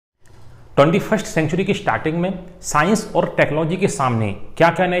21st century की starting में science और टेक्नोलॉजी के सामने क्या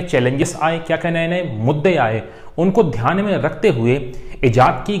क्या नए चैलेंजेस आए, क्या क्या नए नए मुद्दे आए, उनको ध्यान में रखते हुए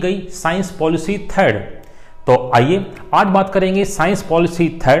इजाद की गई साइंस पॉलिसी थर्ड। तो आइए आज बात करेंगे साइंस पॉलिसी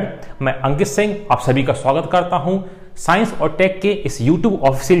थर्ड। मैं अंकित सिंह आप सभी का स्वागत करता हूं साइंस और टेक के इस यूट्यूब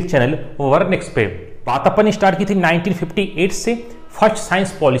ऑफिशियल चैनल वर्नेक्स पे। बात अपन स्टार्ट की थी 1958 से फर्स्ट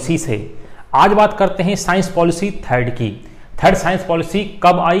साइंस पॉलिसी से। आज बात करते हैं साइंस पॉलिसी थर्ड की। थर्ड साइंस पॉलिसी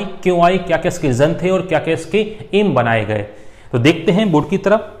कब आई, क्यों आई, क्या क्या इसके रीजन थे और क्या क्या इसके एम बनाए गए, तो देखते हैं बोर्ड की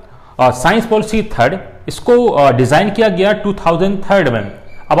तरफ। साइंस पॉलिसी थर्ड इसको डिजाइन किया गया 2003 में।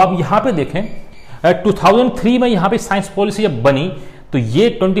 अब आप यहाँ पे देखें 2003 में यहाँ पे साइंस पॉलिसी जब बनी तो ये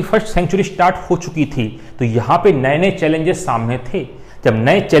 21st सेंचुरी स्टार्ट हो चुकी थी। तो यहाँ पे नए नए चैलेंजेस सामने थे। जब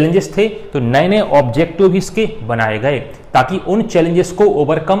नए चैलेंजेस थे तो नए नए ऑब्जेक्टिव भी इसके बनाए गए ताकि उन चैलेंजेस को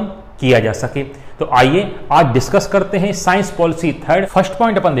ओवरकम किया जा सके। तो आइए आज डिस्कस करते हैं science policy third. First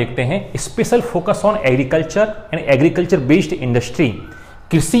point अपन देखते हैं special focus on agriculture and agriculture based industry.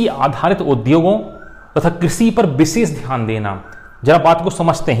 कृषि आधारित उद्योगों तथा कृषि पर विशेष ध्यान देना। जरा बात को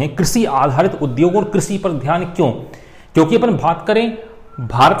समझते हैं, कृषि आधारित उद्योगों और कृषि पर ध्यान क्यों? क्योंकि अपन बात करें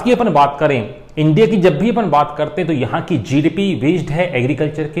भारत की, अपन बात करें इंडिया की, जब भी अपन बात करते हैं तो यहाँ की जीडीपी बेस्ड है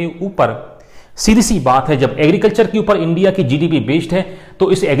एग्रीकल्चर के ऊपर। सीधी सी बात है, जब एग्रीकल्चर के ऊपर इंडिया की जीडीपी बेस्ड है तो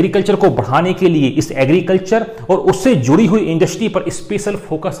इस एग्रीकल्चर को बढ़ाने के लिए इस एग्रीकल्चर और उससे जुड़ी हुई इंडस्ट्री पर स्पेशल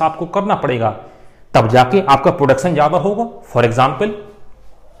फोकस आपको करना पड़ेगा, तब जाके आपका प्रोडक्शन ज्यादा होगा। फॉर एग्जांपल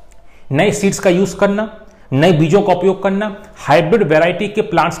नए सीड्स का यूज करना, नए बीजों का उपयोग करना, हाइब्रिड वैरायटी के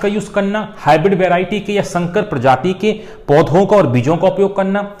प्लांट्स का यूज करना, हाइब्रिड वैरायटी के या संकर प्रजाति के पौधों का और बीजों का उपयोग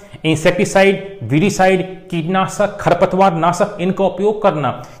करना, इंसेक्टिसाइड, वीडिसाइड, कीटनाशक, खरपतवार नाशक इनका उपयोग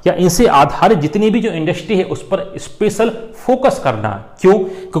करना, या इनसे आधारित जितनी भी जो इंडस्ट्री है उस पर स्पेशल फोकस करना। क्यों?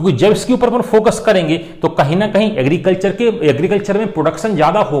 क्योंकि जब इसके ऊपर अपन फोकस करेंगे तो कहीं ना कहीं एग्रीकल्चर में प्रोडक्शन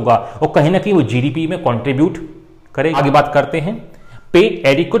ज्यादा होगा और कहीं ना कहीं वो जीडीपी में कंट्रीब्यूट करेगा। आगे बात करते हैं पे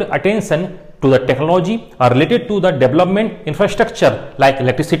adequate attention to the technology are related to the development infrastructure like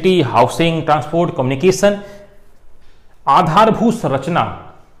electricity, housing, transport, communication। आधारभूत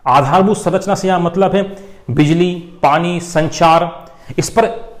संरचना से यहां मतलब है बिजली, पानी, संचार, इस पर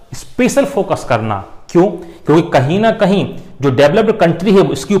स्पेशल फोकस करना। क्यों? क्योंकि कहीं ना कहीं जो डेवलप्ड कंट्री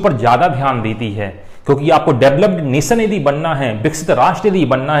है इसके ऊपर ज्यादा ध्यान देती है, क्योंकि आपको डेवलप्ड नेशन यदि बनना है, विकसित राष्ट्र यदि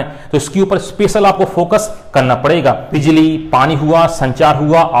बनना है तो इसके ऊपर स्पेशल आपको फोकस करना पड़ेगा। बिजली, पानी हुआ, संचार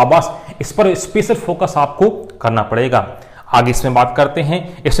हुआ, आवास, इस पर स्पेशल फोकस आपको करना पड़ेगा। आगे इसमें बात करते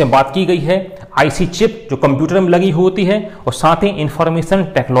हैं। इसमें बात की गई है आईसी चिप जो कंप्यूटर में लगी होती है और साथ ही इंफॉर्मेशन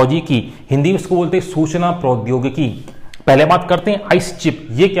टेक्नोलॉजी की, हिंदी में इसको बोलते हैं सूचना प्रौद्योगिकी। पहले बात करते हैं आईसी चिप,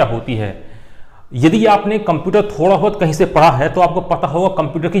 ये क्या होती है। यदि आपने कंप्यूटर थोड़ा बहुत कहीं से पढ़ा है तो आपको पता होगा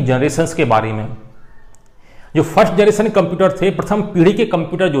कंप्यूटर की जनरेशंस के बारे में। जो फर्स्ट जनरेशन कंप्यूटर थे, प्रथम पीढ़ी के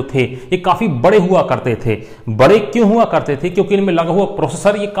कंप्यूटर जो थे ये काफी बड़े हुआ करते थे। बड़े क्यों हुआ करते थे? क्योंकि इनमें लगा हुआ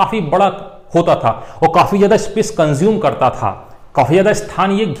प्रोसेसर ये काफी बड़ा होता था और काफी ज्यादा स्पेस कंज्यूम करता था, काफी ज्यादा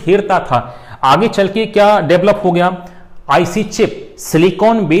स्थान ये घेरता था। आगे चल के क्या डेवलप हो गया? IC chip,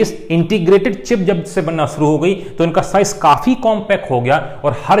 silicon based integrated chip जब से बनना शुरू हो गई तो इनका साइज काफी कॉम्पैक्ट हो गया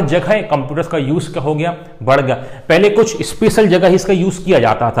और हर जगह कंप्यूटर्स का यूज क्या हो गया? बढ़ गया। पहले कुछ स्पेशल जगह ही इसका यूज किया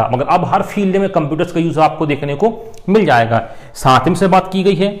जाता था, मगर अब हर फील्ड में कंप्यूटर्स का यूज आपको देखने को मिल जाएगा। साथ में से बात की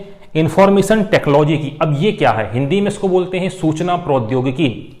गई है इंफॉर्मेशन टेक्नोलॉजी की। अब ये क्या है? हिंदी में इसको बोलते हैं सूचना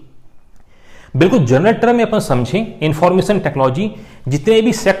प्रौद्योगिकी। बिल्कुल जनरल टर्म में अपन समझें इंफॉर्मेशन टेक्नोलॉजी, जितने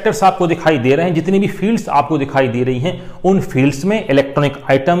भी सेक्टर्स आपको दिखाई दे रहे हैं, जितनी भी फील्ड्स आपको दिखाई दे रही हैं, उन फील्ड्स में इलेक्ट्रॉनिक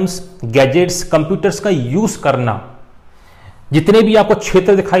आइटम्स, गैजेट्स, कंप्यूटर्स का यूज करना। जितने भी आपको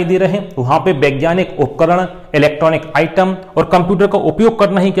क्षेत्र दिखाई दे रहे हैं वहां पे वैज्ञानिक उपकरण, इलेक्ट्रॉनिक आइटम और कंप्यूटर का उपयोग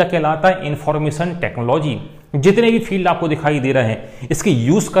करना ही क्या कहलाता है? Information technology. जितने भी फील्ड आपको दिखाई दे रहे हैं इसके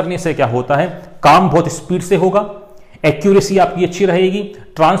यूज करने से क्या होता है? काम बहुत स्पीड से होगा, एक्यूरेसी आपकी अच्छी रहेगी,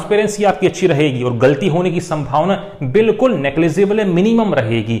 ट्रांसपेरेंसी आपकी अच्छी रहेगी और गलती होने की संभावना बिल्कुल नेग्लिजिबल है, मिनिमम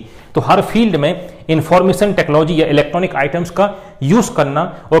रहेगी। तो हर फील्ड में इंफॉर्मेशन टेक्नोलॉजी या इलेक्ट्रॉनिक आइटम्स का यूज करना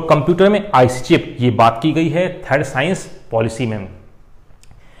और कंप्यूटर में आईसी चिप, ये बात की गई है थर्ड साइंस पॉलिसी में।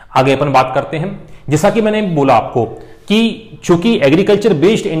 आगे अपन बात करते हैं, जैसा कि मैंने बोला आपको कि चूंकि एग्रीकल्चर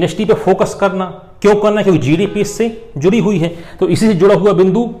बेस्ड इंडस्ट्री पे फोकस करना, क्यों करना? क्योंकि जीडीपी से जुड़ी हुई है। तो इसी से जुड़ा हुआ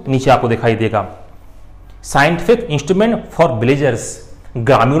बिंदु नीचे आपको दिखाई देगा। साइंटिफिक इंस्ट्रूमेंट फॉर विलेजर्स,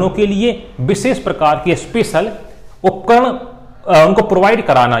 ग्रामीणों के लिए विशेष प्रकार के स्पेशल उपकरण उनको प्रोवाइड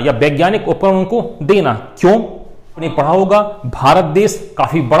कराना या वैज्ञानिक उपकरण उनको देना। क्यों? आपने पढ़ा होगा भारत देश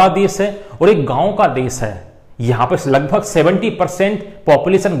काफी बड़ा देश है और एक गांव का देश है। यहां पर लगभग 70%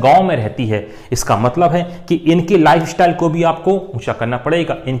 पॉपुलेशन गांव में रहती है। इसका मतलब है कि इनके लाइफस्टाइल को भी आपको ऊंचा करना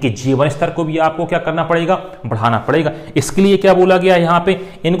पड़ेगा, इनके जीवन स्तर को भी आपको क्या करना पड़ेगा, बढ़ाना पड़ेगा। इसके लिए क्या बोला गया है यहां पे,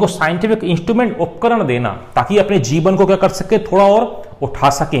 इनको साइंटिफिक इंस्ट्रूमेंट उपकरण देना ताकि अपने जीवन को क्या कर सके, थोड़ा और उठा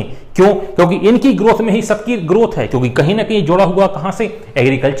सकें। क्यों? क्योंकि इनकी ग्रोथ में ही सबकी ग्रोथ है, क्योंकि कहीं ना कहीं जुड़ा हुआ कहां से,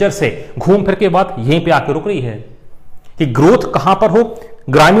 एग्रीकल्चर से। घूम फिर के बात यहीं पे आके रुक रही है कि ग्रोथ कहां पर हो,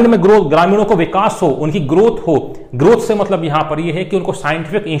 ग्रामीण में ग्रोथ, ग्रामीणों को विकास हो, उनकी ग्रोथ हो। ग्रोथ से मतलब यहां पर यह है कि उनको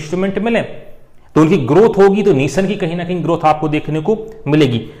साइंटिफिक इंस्ट्रूमेंट मिले, तो उनकी ग्रोथ होगी तो नेशन की कहीं ना कहीं ग्रोथ आपको देखने को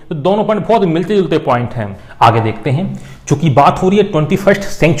मिलेगी। तो दोनों पॉइंट बहुत मिलते जुलते पॉइंट हैं। आगे देखते हैं, चूंकि बात हो रही है 21st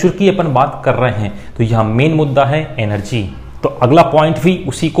सेंचुरी की अपन बात कर रहे हैं, तो यहां मेन मुद्दा है एनर्जी। तो अगला पॉइंट भी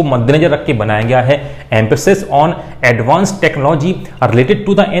उसी को मद्देनजर रख के बनाया गया है, emphasis on advance technology related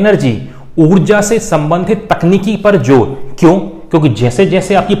to the energy. ऊर्जा से संबंधित तकनीकी पर जोर। क्यों? क्योंकि जैसे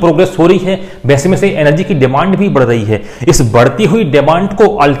जैसे आपकी प्रोग्रेस हो रही है वैसे वैसे एनर्जी की डिमांड भी बढ़ रही है। इस बढ़ती हुई डिमांड को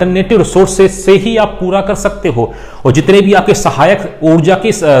अल्टरनेटिव रिसोर्सेस से ही आप पूरा कर सकते हो, और जितने भी आपके सहायक ऊर्जा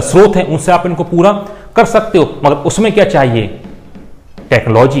के स्रोत हैं उनसे आप इनको पूरा कर सकते हो, मगर उसमें क्या चाहिए,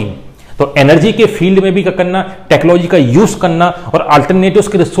 टेक्नोलॉजी। तो एनर्जी के फील्ड में भी क्या करना, टेक्नोलॉजी का यूज करना और अल्टरनेटिव्स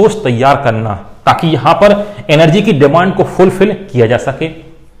के रिसोर्स तैयार करना, ताकि यहां पर एनर्जी की डिमांड को फुलफिल किया जा सके।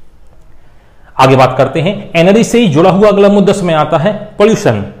 आगे बात करते हैं, एनर्जी से ही जुड़ा हुआ अगला मुद्दा इसमें आता है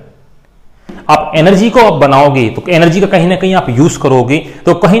पोल्यूशन। आप एनर्जी को आप बनाओगे तो एनर्जी का कहीं ना कहीं आप यूज करोगे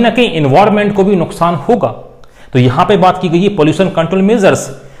तो कहीं ना कहीं एनवायरमेंट को भी नुकसान होगा। तो यहां पे बात की गई है पोल्यूशन कंट्रोल मेजर्स।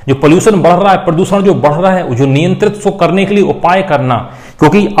 जो पोल्यूशन बढ़ रहा है, प्रदूषण जो बढ़ रहा है, जो नियंत्रित उसको करने के लिए उपाय करना।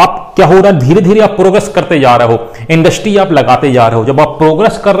 क्योंकि आप क्या हो रहा है, धीरे धीरे आप प्रोग्रेस करते जा रहे हो, इंडस्ट्री आप लगाते जा रहे हो। जब आप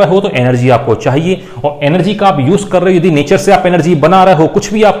प्रोग्रेस कर रहे हो तो एनर्जी आपको चाहिए, और एनर्जी का आप यूज कर रहे हो, यदि नेचर से आप एनर्जी बना रहे हो,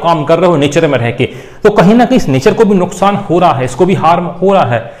 कुछ भी आप काम कर रहे हो नेचर में रह के, तो कहीं ना कहीं इस नेचर को भी नुकसान हो रहा है, इसको भी हार्म हो रहा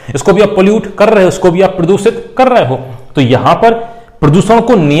है, इसको भी आप पोल्यूट कर रहे हो, इसको भी आप प्रदूषित कर रहे हो। तो यहां पर प्रदूषण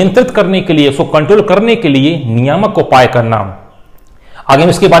को नियंत्रित करने के लिए, उसको कंट्रोल करने के लिए नियामक उपाय करना। आगे मैं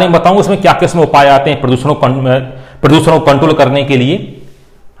इसके बारे में बताऊंगा इसमें क्या क्या इसमें उपाय आते हैं प्रदूषण को कंट्रोल करने के लिए।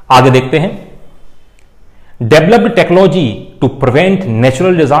 आगे देखते हैं, developed technology to prevent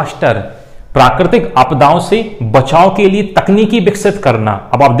natural disaster. प्राकृतिक आपदाओं से बचाव के लिए तकनीकी विकसित करना।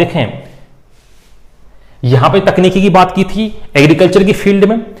 अब आप देखें, यहां पे तकनीकी की बात की थी एग्रीकल्चर की फील्ड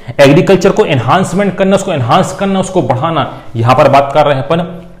में, एग्रीकल्चर को एनहांसमेंट करना, उसको एनहांस करना, उसको बढ़ाना। यहां पर बात कर रहे हैं अपन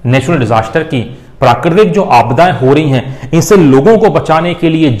नेचुरल डिजास्टर की, प्राकृतिक जो आपदाएं हो रही हैं इनसे लोगों को बचाने के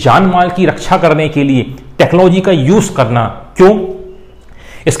लिए, जान माल की रक्षा करने के लिए टेक्नोलॉजी का यूज करना। क्यों?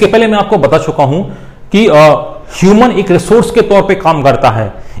 इसके पहले मैं आपको बता चुका हूं कि ह्यूमन एक रिसोर्स के तौर पे काम करता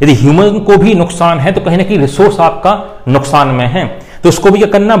है। यदि ह्यूमन को भी नुकसान है तो कहीं ना कहीं रिसोर्स आपका नुकसान में है, तो उसको भी क्या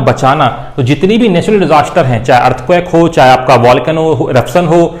करना, बचाना। तो जितनी भी नेचुरल डिजास्टर हैं, चाहे अर्थक्वेक हो, चाहे आपका वॉल्केनो इरप्शन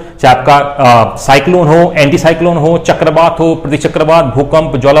हो, चाहे आपका साइक्लोन हो, एंटी साइक्लोन हो, चक्रवात हो, प्रतिचक्रवात,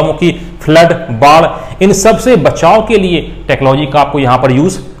 भूकंप, ज्वालामुखी, फ्लड, बाढ़, इन सब से बचाव के लिए टेक्नोलॉजी का आपको यहां पर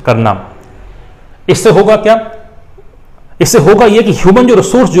यूज करना। इससे होगा क्या, इससे होगा यह कि ह्यूमन जो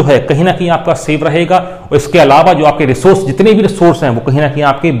रिसोर्स जो है कहीं ना कहीं आपका सेव रहेगा, और इसके अलावा जो आपके रिसोर्स, जितने भी रिसोर्स हैं वो कहीं ना कहीं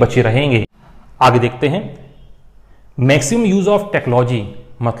आपके बचे रहेंगे। आगे देखते हैं, मैक्सिमम यूज ऑफ टेक्नोलॉजी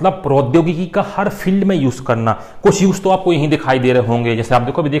मतलब प्रौद्योगिकी का हर फील्ड में यूज करना। कुछ यूज तो आपको यहीं दिखाई दे रहे होंगे, जैसे आप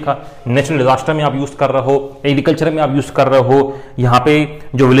देखो, अभी देखा नेचुरल डिजास्टर में आप यूज कर रहे हो, एग्रीकल्चर में आप यूज कर रहे हो, यहाँ पे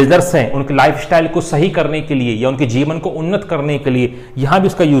जो विलेजर्स हैं उनके लाइफस्टाइल को सही करने के लिए या उनके जीवन को उन्नत करने के लिए यहां भी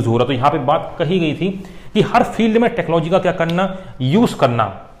इसका यूज हो रहा। तो यहां पे बात कही गई थी कि हर फील्ड में टेक्नोलॉजी का क्या करना, यूज करना।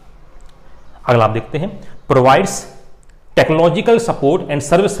 अगला आप देखते हैं, provides technological support and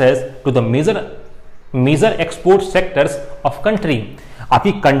services to the major export sectors of country.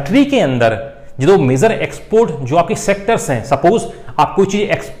 आपकी कंट्री के अंदर जो मेजर एक्सपोर्ट जो आपके सेक्टर्स हैं, सपोज आप कोई चीज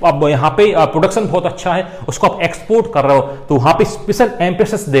आप यहाँ पे प्रोडक्शन बहुत अच्छा है, उसको आप एक्सपोर्ट कर रहे हो, तो वहां पे स्पेशल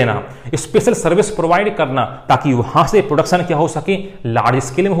एम्फेसिस देना, स्पेशल सर्विस प्रोवाइड करना, ताकि वहां से प्रोडक्शन क्या हो सके, लार्ज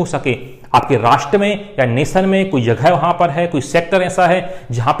स्केल में हो सके। आपके राष्ट्र में या नेशन में कोई जगह वहां पर है, कोई सेक्टर ऐसा है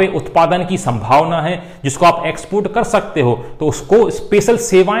जहां पे उत्पादन की संभावना है, जिसको आप एक्सपोर्ट कर सकते हो, तो उसको स्पेशल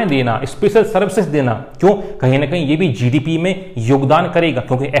सेवाएं देना, स्पेशल सर्विसेज देना। क्यों? कहीं ना कहीं ये भी जीडीपी में योगदान करेगा,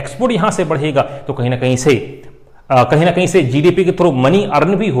 क्योंकि एक्सपोर्ट यहां से बढ़ेगा तो कहीं ना कहीं से जीडीपी के थ्रू मनी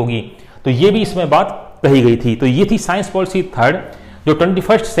अर्न भी होगी। तो ये भी इसमें बात कही गई थी। तो ये थी साइंस पॉलिसी थर्ड, जो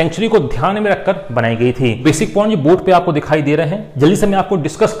 21st सेंचुरी को ध्यान में रखकर बनाई गई थी। बेसिक पॉइंट जो बोर्ड पे आपको दिखाई दे रहे हैं, जल्दी से मैं आपको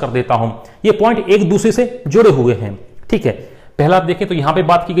डिस्कस कर देता हूं। ये पॉइंट एक दूसरे से जुड़े हुए हैं, ठीक है। पहला आप देखें तो यहां पे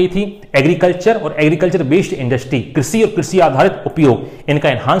बात की गई थी एग्रीकल्चर और एग्रीकल्चर बेस्ड इंडस्ट्री, कृषि और कृषि आधारित उपयोग, इनका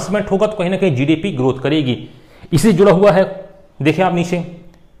एनहांसमेंट होगा तो कहीं ना कहीं जीडीपी ग्रोथ करेगी। इसी जुड़ा हुआ है, देखिए आप नीचे,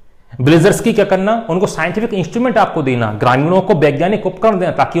 विलेजर्स की क्या करना, उनको साइंटिफिक इंस्ट्रूमेंट आपको देना, ग्रामीणों को वैज्ञानिक उपकरण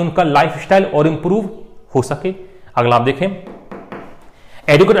देना, ताकि उनका लाइफस्टाइल और इंप्रूव हो सके। अगला आप देखें,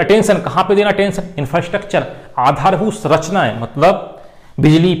 एडुकेट अटेंशन, कहां पे देना अटेंशन? इंफ्रास्ट्रक्चर, आधारभूत संरचनाएं, मतलब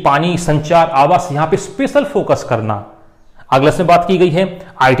बिजली, पानी, संचार, आवास, यहां पे स्पेशल फोकस करना। अगला से बात की गई है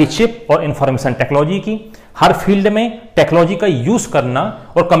आईटी चिप और इंफॉर्मेशन टेक्नोलॉजी की, हर फील्ड में टेक्नोलॉजी का यूज करना,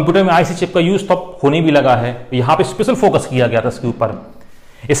 और कंप्यूटर में आईसी चिप का यूज तो होने भी लगा है, यहां पे स्पेशल फोकस किया गया था इसके ऊपर।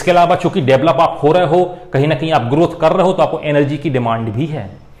 इसके अलावा चूंकि डेवलप आप हो रहे हो, कहीं ना कहीं आप ग्रोथ कर रहे हो, तो आपको एनर्जी की डिमांड भी है,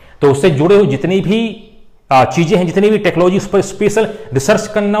 तो उससे जुड़े हुए जितनी भी चीजें हैं, जितनी भी टेक्नोलॉजी, उस पर स्पेशल रिसर्च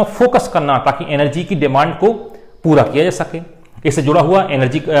करना, फोकस करना, ताकि एनर्जी की डिमांड को पूरा किया जा सके। इससे जुड़ा हुआ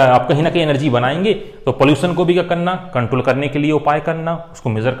एनर्जी, आप कहीं ना कहीं एनर्जी बनाएंगे तो पोल्यूशन को भी क्या करना, कंट्रोल करने के लिए उपाय करना, उसको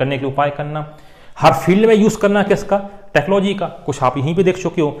मेजर करने के लिए उपाय करना, हर फील्ड में यूज करना किसका, टेक्नोलॉजी का। कुछ आप यहीं पे देख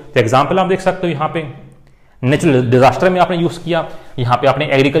चुके हो, तो एग्जाम्पल आप देख सकते हो, यहाँ पे नेचुरल डिजास्टर में आपने यूज किया, यहाँ पे आपने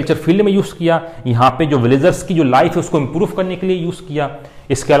एग्रीकल्चर फील्ड में यूज किया, यहाँ पे जो विलेजर्स की जो लाइफ है उसको इंप्रूव करने के लिए यूज किया।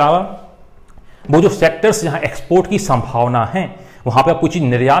 इसके अलावा वो जो सेक्टर्स जहां एक्सपोर्ट की संभावना है, वहां पे आप कुछ चीज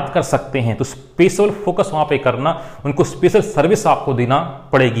निर्यात कर सकते हैं, तो स्पेशल फोकस वहां पे करना, उनको स्पेशल सर्विस आपको देना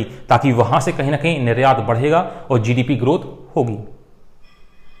पड़ेगी, ताकि वहां से कहीं ना कहीं निर्यात बढ़ेगा और जीडीपी ग्रोथ होगी।